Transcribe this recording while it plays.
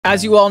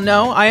As you all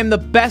know, I am the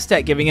best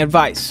at giving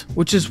advice,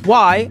 which is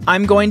why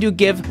I'm going to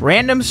give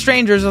random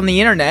strangers on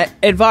the internet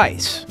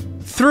advice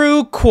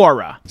through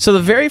Quora. So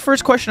the very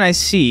first question I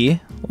see,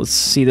 let's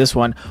see this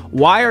one.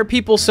 Why are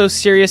people so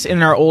serious in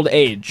their old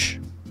age?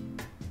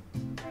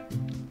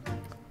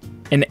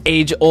 An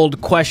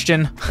age-old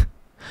question.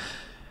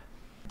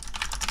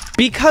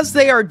 Because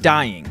they are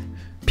dying.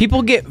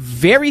 People get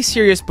very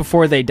serious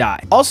before they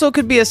die. Also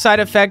could be a side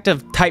effect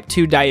of type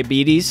 2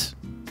 diabetes.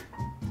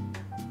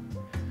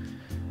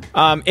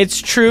 It's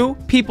true,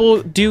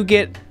 people do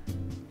get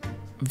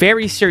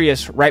very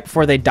serious right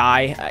before they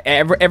die.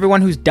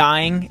 Everyone who's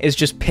dying is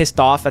just pissed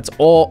off. That's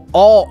all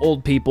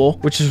old people,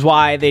 which is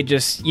why they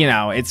just, you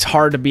know, it's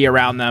hard to be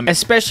around them.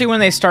 Especially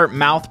when they start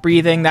mouth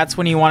breathing, that's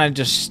when you want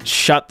to just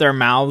shut their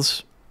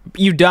mouths.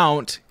 You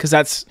don't, because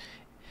that's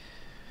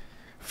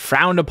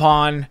frowned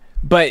upon,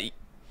 but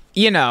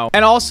you know.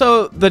 And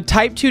also the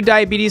type 2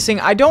 diabetes thing,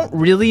 I don't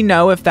really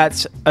know if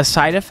that's a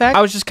side effect.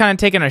 I was just kind of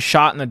taking a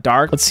shot in the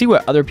dark. Let's see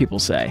what other people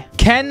say.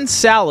 Ken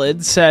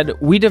Salad said,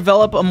 we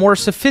develop a more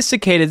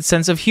sophisticated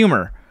sense of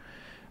humor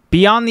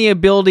beyond the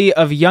ability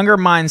of younger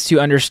minds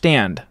to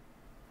understand.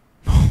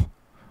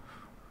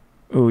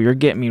 Ooh, you're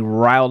getting me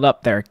riled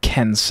up there,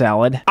 Ken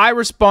Salad. I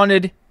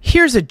responded,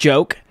 here's a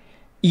joke.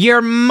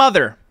 Your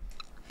mother.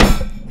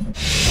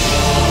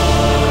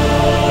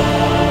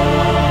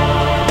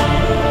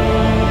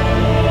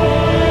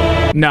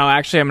 No,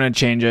 actually, I'm going to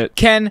change it.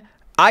 Ken,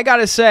 I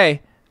gotta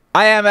say,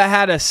 I haven't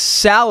had a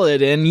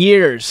salad in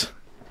years.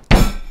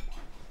 Fuck!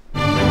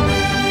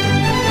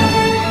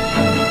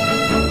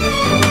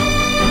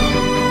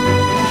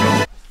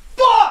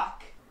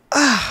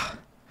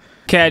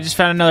 Okay, I just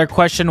found another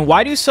question.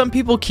 Why do some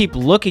people keep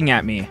looking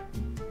at me?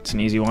 It's an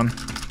easy one.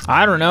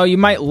 I don't know, you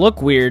might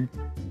look weird.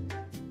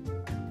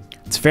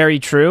 It's very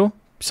true.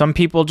 Some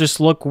people just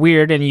look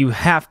weird and you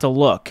have to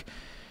look.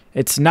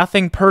 It's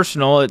nothing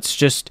personal, it's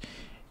just...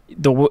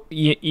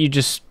 You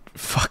just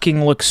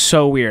fucking look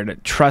so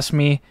weird. Trust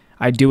me,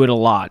 I do it a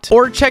lot.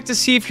 Or check to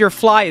see if your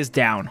fly is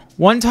down.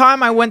 One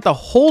time I went the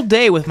whole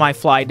day with my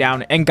fly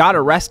down and got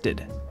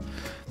arrested.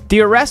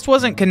 The arrest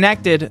wasn't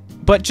connected,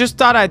 but just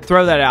thought I'd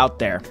throw that out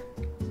there.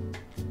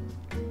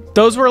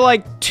 Those were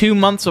like 2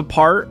 months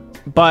apart,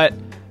 but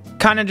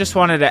kind of just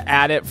wanted to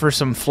add it for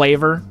some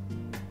flavor.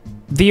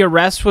 The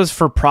arrest was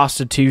for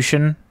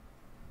prostitution.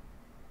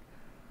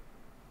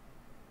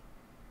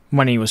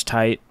 Money was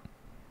tight.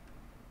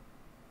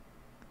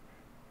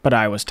 But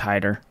I was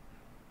tighter.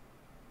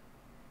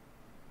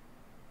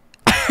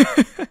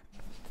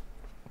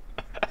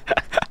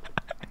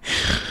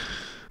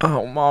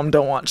 Oh, Mom,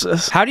 don't watch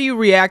this. How do you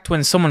react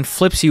when someone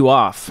flips you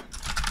off?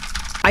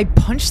 I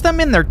punch them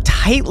in their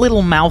tight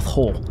little mouth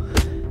hole.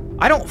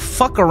 I don't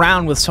fuck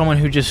around with someone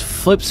who just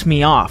flips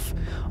me off.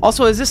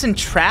 Also, is this in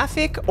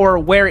traffic or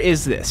where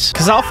is this?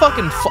 Because I'll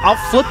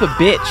flip a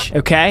bitch,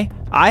 okay?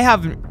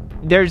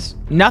 There's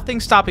nothing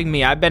stopping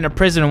me. I've been to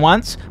prison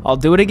once. I'll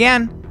do it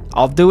again.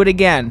 I'll do it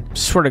again.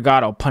 Swear to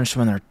God, I'll punch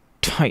them in their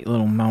tight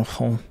little mouth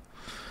hole.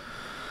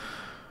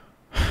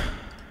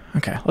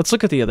 Okay, let's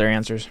look at the other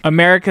answers.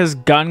 America's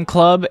Gun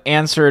Club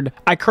answered,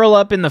 I curl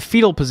up in the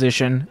fetal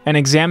position and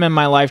examine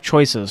my life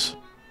choices.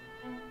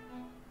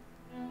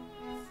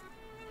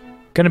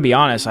 Gonna be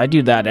honest, I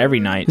do that every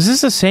night. Is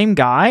this the same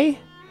guy?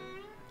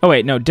 Oh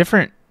wait, no,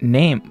 different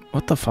name.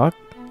 What the fuck?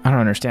 I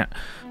don't understand.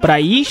 But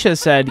Aisha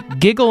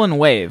said, giggle and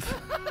wave.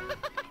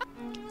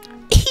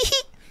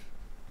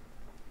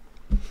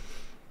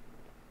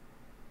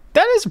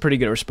 That is a pretty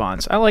good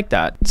response. I like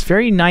that. It's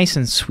very nice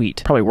and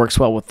sweet. Probably works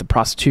well with the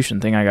prostitution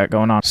thing I got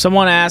going on.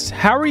 Someone asked,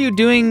 how are you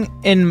doing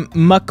in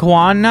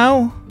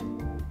Mukwano?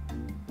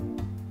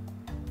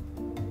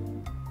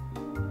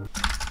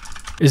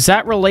 Is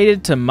that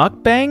related to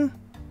mukbang?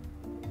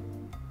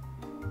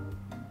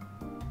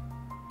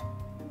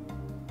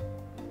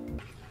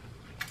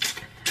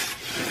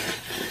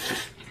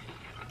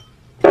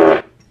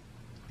 I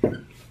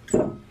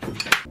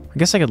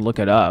guess I could look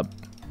it up.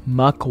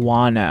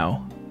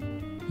 Mukwano.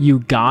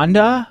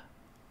 Uganda?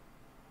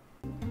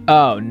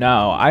 Oh,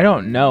 no. I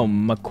don't know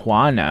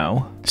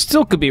Mukwano.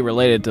 Still could be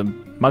related to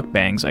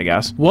mukbangs, I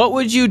guess. What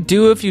would you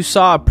do if you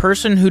saw a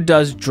person who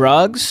does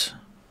drugs?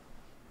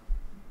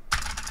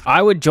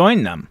 I would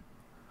join them.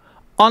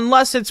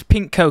 Unless it's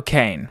pink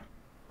cocaine.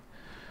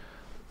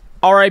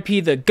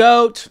 R.I.P. the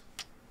GOAT.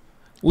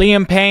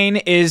 Liam Payne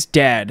is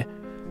dead.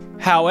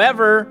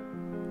 However,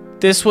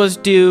 this was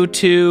due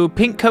to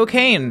pink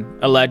cocaine,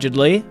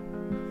 allegedly.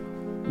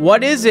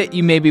 What is it,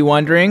 you may be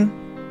wondering?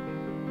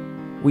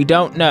 We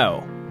don't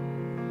know.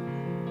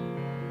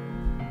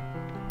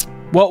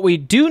 What we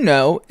do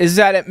know is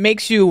that it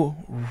makes you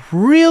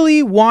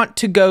really want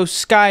to go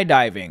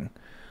skydiving.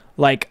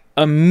 Like,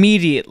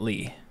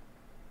 immediately.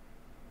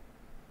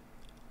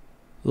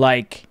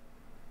 Like,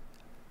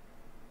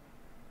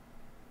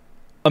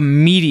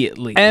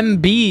 immediately.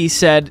 MB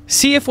said,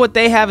 see if what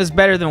they have is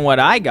better than what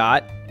I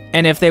got,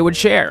 and if they would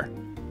share.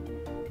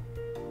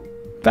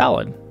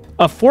 Valid.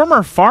 A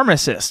former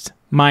pharmacist,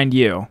 mind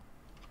you.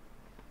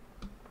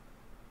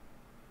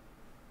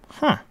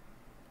 Huh.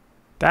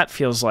 That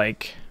feels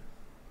like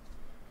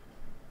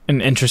An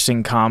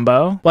interesting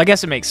combo. Well, I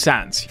guess it makes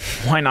sense.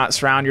 Why not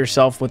surround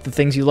yourself with the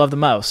things you love the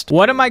most?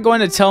 What am I going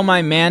to tell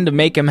my man to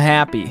make him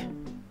happy?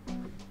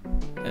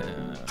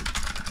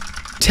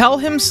 Tell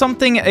him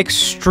something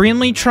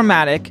extremely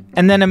traumatic,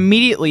 and then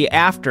immediately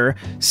after,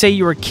 say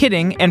you were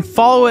kidding, and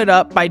follow it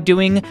up by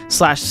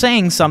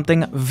doing/saying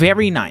something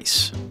very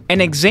nice. An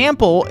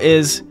example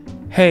is,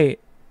 hey,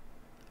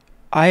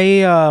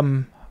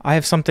 I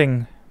have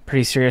something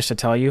pretty serious to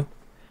tell you.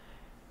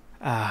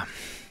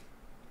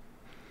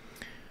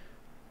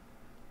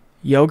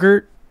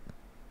 Yogurt,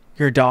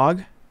 your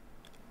dog,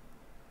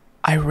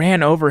 I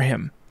ran over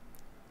him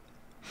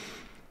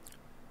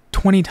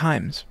 20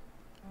 times.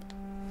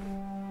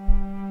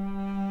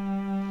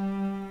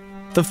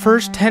 The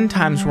first 10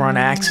 times were on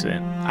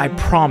accident, I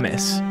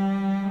promise.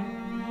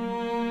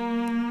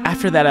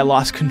 After that, I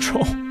lost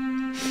control.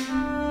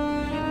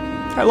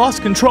 I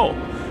lost control.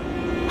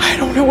 I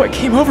don't know what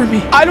came over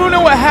me. I don't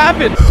know what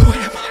happened. Who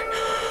am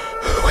I?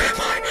 Who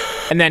am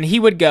I? And then he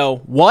would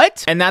go,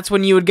 what? And that's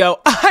when you would go,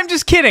 I'm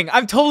just kidding.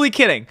 I'm totally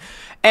kidding.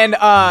 And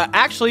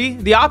actually,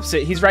 the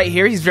opposite. He's right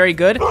here. He's very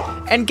good.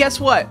 And guess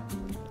what?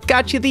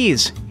 Got you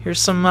these. Here's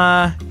some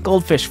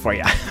goldfish for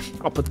you.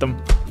 I'll put them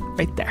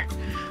right there.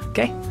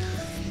 Okay?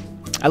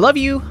 I love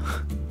you.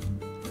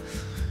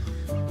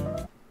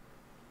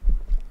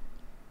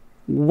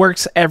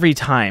 Works every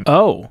time.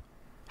 Oh.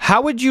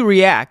 How would you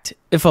react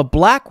if a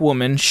black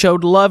woman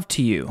showed love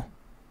to you?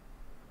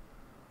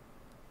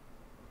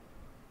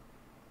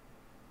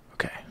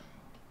 Okay.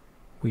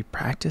 We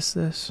practice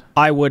this.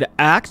 I would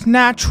act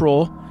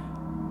natural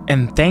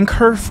and thank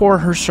her for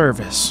her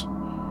service.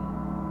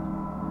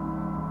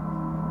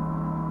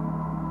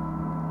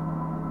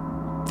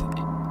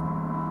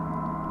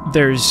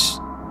 There's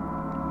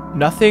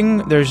nothing,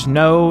 there's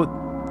no,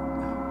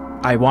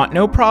 I want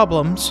no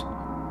problems.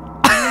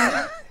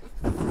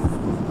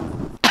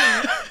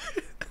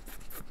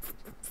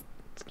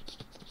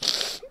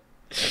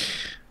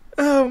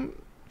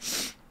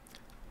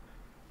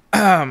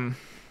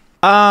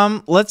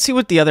 Let's see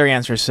what the other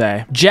answers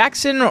say.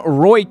 Jackson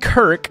Roy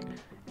Kirk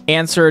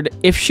answered,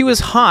 if she was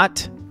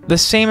hot, the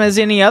same as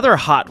any other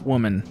hot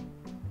woman.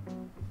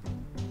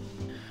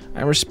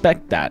 I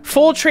respect that.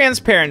 Full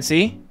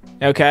transparency,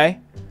 okay?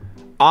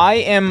 I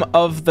am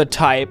of the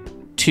type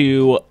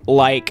to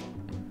like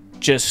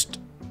just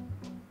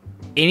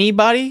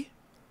anybody.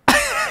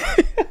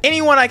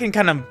 Anyone I can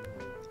kind of,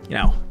 you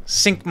know,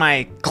 sink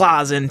my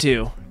claws into.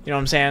 You know what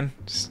I'm saying?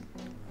 Just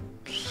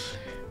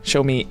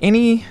show me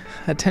any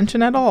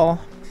attention at all.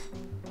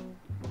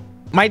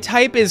 My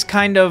type is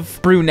kind of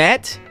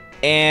brunette,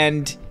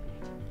 and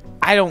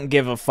I don't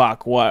give a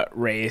fuck what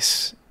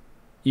race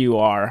you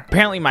are.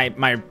 Apparently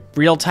my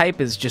real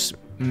type is just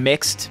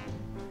mixed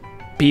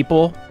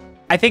people.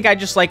 I think I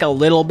just like a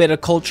little bit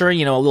of culture,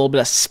 you know, a little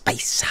bit of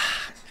spice, a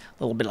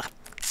little bit of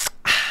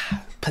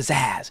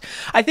pizzazz.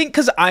 I think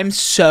because I'm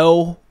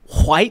so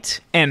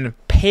white and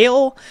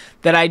pale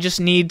that I just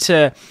need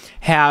to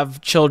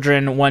have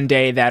children one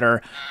day that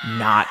are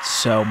not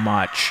so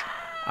much,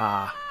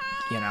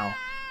 you know,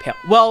 pale.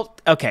 Well,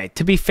 okay,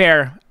 to be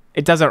fair,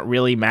 it doesn't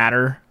really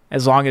matter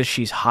as long as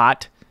she's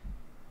hot.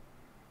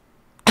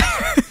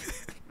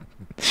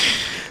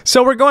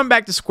 So we're going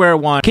back to square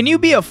one. Can you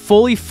be a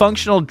fully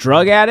functional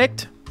drug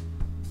addict?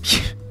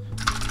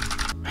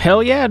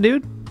 Hell yeah,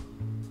 dude.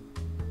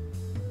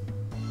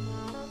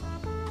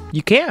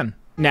 You can.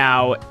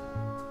 Now,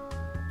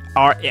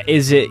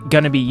 is it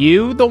gonna be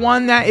you, the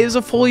one that is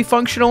a fully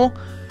functional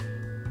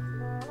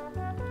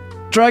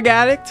drug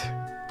addict?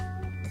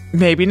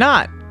 Maybe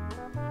not.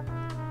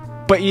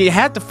 But you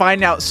had to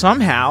find out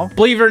somehow.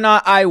 Believe it or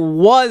not, I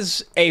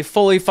was a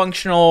fully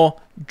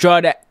functional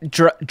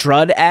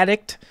drug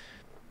addict.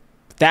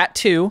 That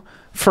too,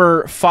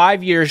 for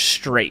 5 years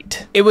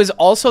straight. It was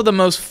also the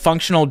most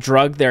functional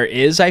drug there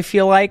is, I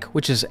feel like,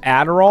 which is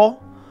Adderall.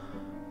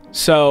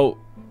 So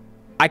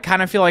I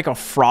kind of feel like a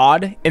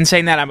fraud in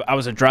saying that I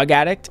was a drug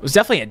addict. I was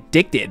definitely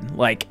addicted,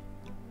 like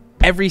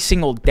every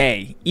single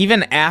day.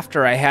 Even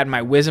after I had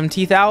my wisdom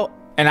teeth out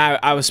and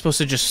I was supposed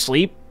to just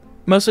sleep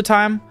most of the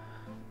time,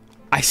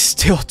 I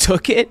still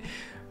took it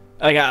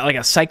like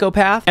a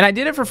psychopath. And I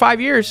did it for 5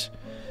 years.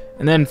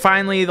 And then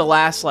finally the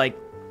last like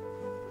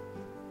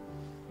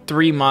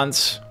 3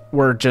 months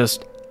were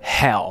just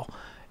hell.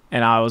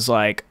 And I was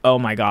like, oh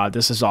my God,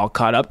 this is all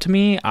caught up to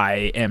me.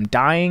 I am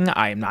dying.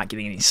 I am not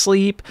getting any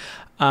sleep.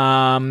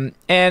 And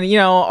you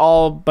know,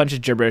 all bunch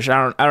of gibberish.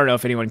 I don't know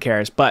if anyone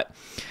cares, but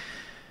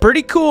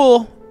pretty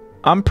cool.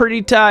 I'm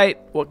pretty tight.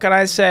 What can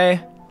I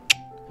say?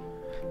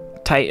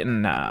 Tight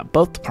in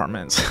both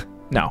departments.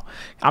 No,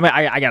 I mean,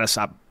 I gotta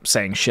stop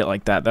saying shit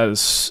like that. That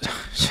is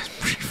just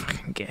pretty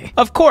fucking gay.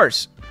 Of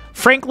course,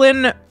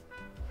 Franklin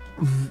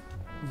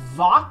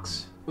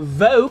Vokes.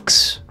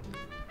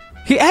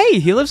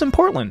 He lives in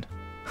Portland.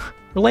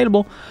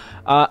 Relatable.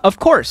 Of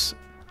course,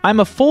 I'm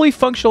a fully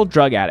functional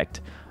drug addict.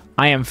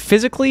 I am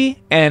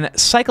physically and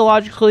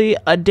psychologically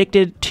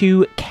addicted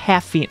to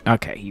caffeine.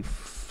 Okay, you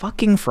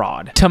fucking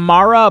fraud.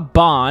 Tamara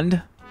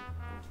Bond.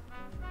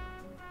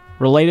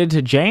 Related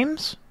to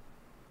James?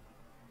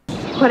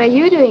 What are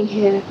you doing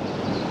here?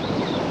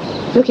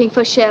 Looking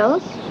for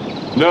shells?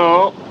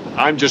 No,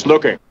 I'm just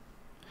looking.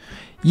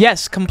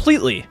 Yes,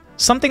 completely.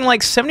 Something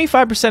like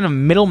 75% of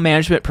middle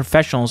management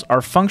professionals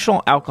are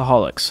functional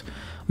alcoholics.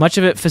 Much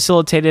of it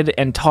facilitated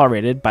and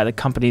tolerated by the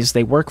companies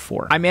they work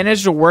for. I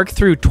managed to work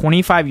through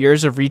 25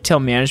 years of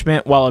retail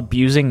management while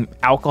abusing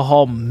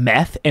alcohol,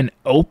 meth, and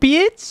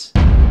opiates?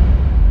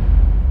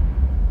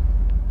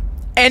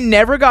 And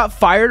never got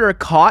fired or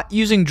caught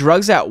using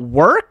drugs at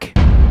work?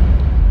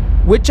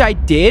 Which I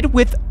did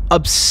with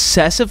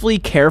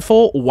obsessively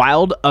careful,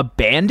 wild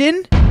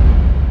abandon?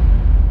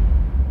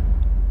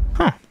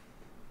 Huh.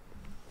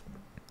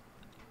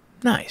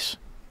 Nice.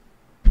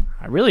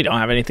 I really don't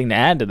have anything to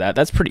add to that.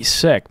 That's pretty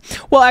sick.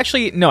 Well,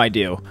 actually, no, I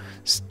do.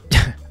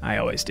 I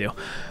always do.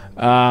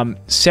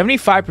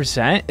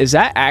 75%? Is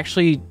that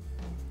actually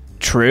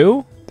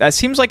true? That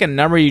seems like a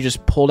number you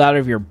just pulled out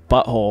of your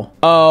butthole.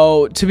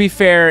 Oh, to be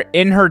fair,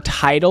 in her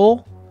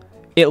title,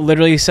 it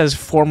literally says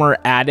former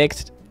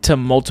addict to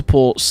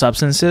multiple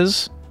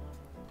substances.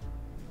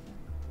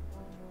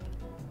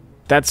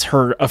 That's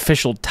her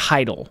official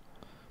title.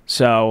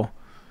 So,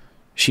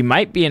 she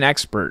might be an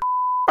expert.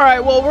 All right,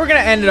 well, we're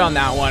gonna end it on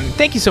that one.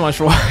 Thank you so much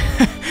for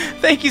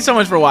thank you so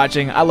much for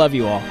watching. I love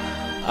you all.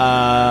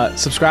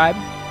 Subscribe.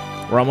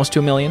 We're almost to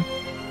 1 million.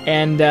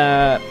 And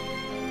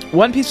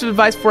one piece of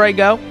advice before I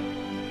go: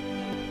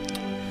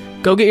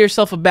 go get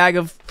yourself a bag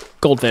of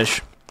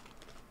goldfish.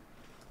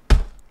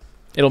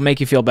 It'll make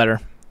you feel better.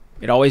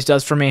 It always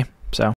does for me.